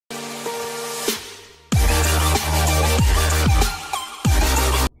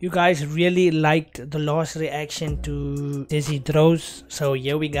You guys really liked the last reaction to Dizzy DROS, so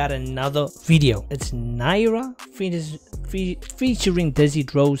here we got another video. It's NAYRA featuring Dizzy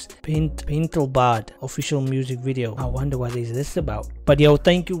DROS BENTLBLAD official music video. I wonder what is this about. But yo,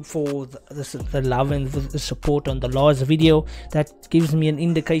 thank you for the love and the support on the last video. That gives me an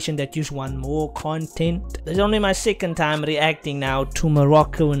indication that you want more content. It's only my second time reacting now to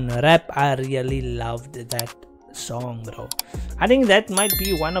Moroccan rap. I really loved that song, bro. I think that might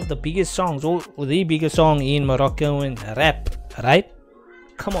be one of the biggest songs, or the biggest song in Moroccan rap, right?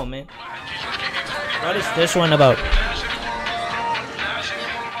 Come on, man. What is this one about?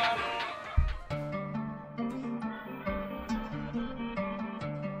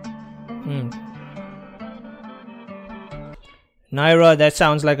 NAYRA, that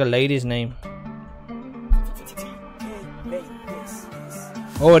sounds like a lady's name.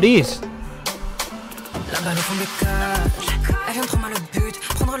 Oh, it is.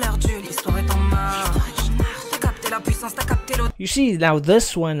 You see, now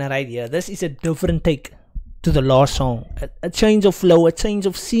this one right here, this is a different take to the last song. A change of flow, a change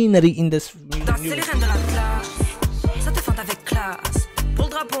of scenery in this music.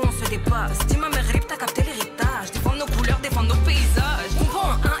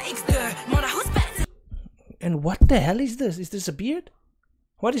 And what the hell is this? Is this a beard?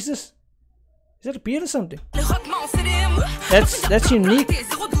 What is this? Is that a beard or something? That's unique.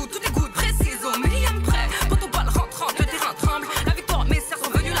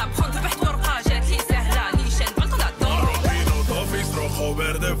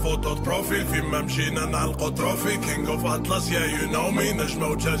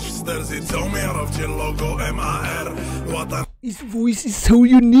 His voice is so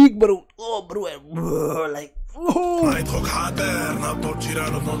unique, bro. Oh, bro, like, oh.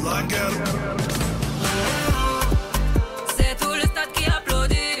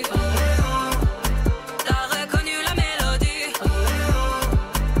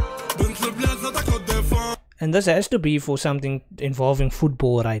 And this has to be for something involving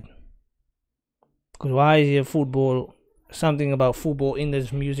football, right? Because why is here football, something about football in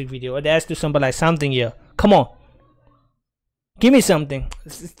this music video? It has to symbolize something here. Come on. Give me something.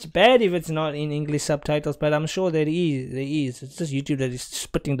 It's bad if it's not in English subtitles, but I'm sure there is. It's just YouTube that is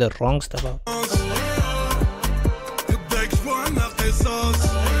spitting the wrong stuff out.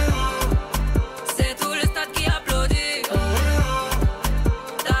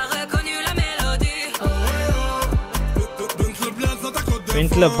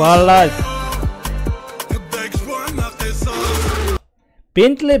 BENTLBLAD.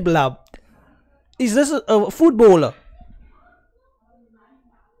 BENTLBLAD. Is this a footballer?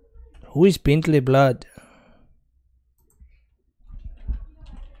 Who is BENTLBLAD?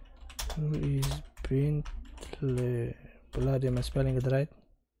 Who is BENTLBLAD? Am I spelling it right?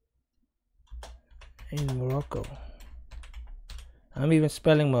 In Morocco. I'm even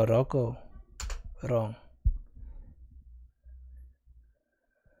spelling Morocco wrong.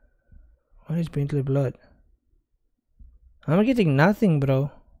 What is BENTLBLAD? I'm getting nothing,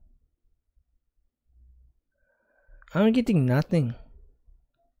 bro. I'm getting nothing.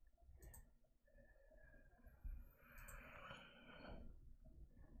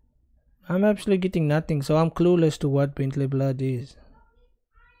 I'm absolutely getting nothing, so I'm clueless to what BENTLBLAD is.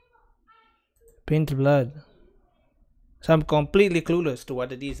 BENTLBLAD. So I'm completely clueless to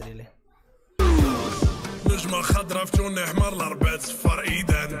what it is, really.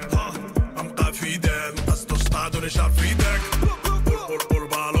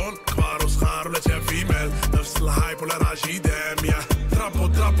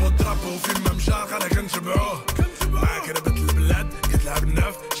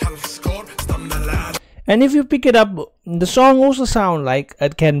 And if you pick it up, the song also sound like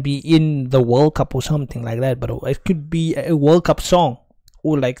it can be in the World Cup or something like that, but it could be a World Cup song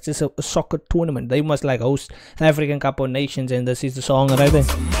or like just a soccer tournament. They must like host the African Cup of Nations, and this is the song right there.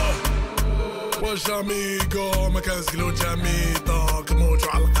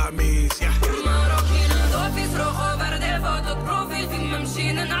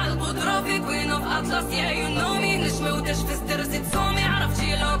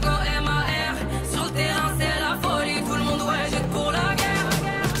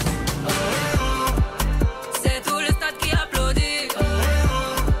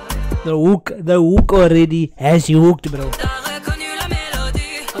 The hook already has you hooked, bro.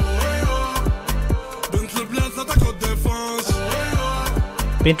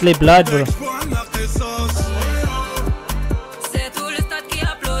 BENTLBLAD, bro.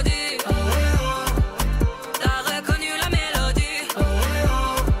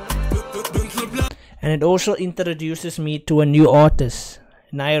 And it also introduces me to a new artist.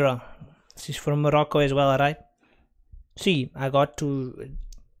 NAYRA. She's from Morocco as well, right? See, I got to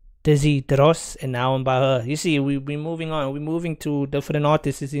Dizzy DROS and now I'm by her. You see, we're moving on. We're moving to different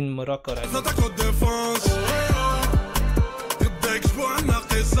artists in Morocco, right?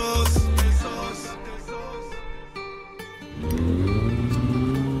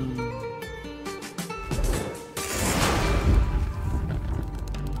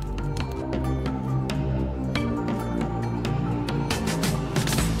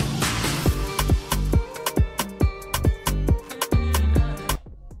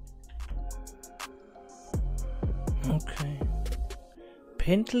 Okay.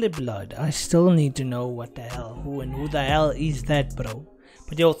 BENTLBLAD. I still need to know what the hell, who the hell is that, bro?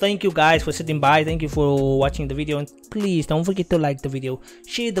 But yo, thank you guys for sitting by. Thank you for watching the video, and please don't forget to like the video,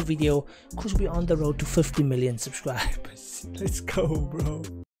 share the video, cause we're on the road to 50 million subscribers. Let's go, bro.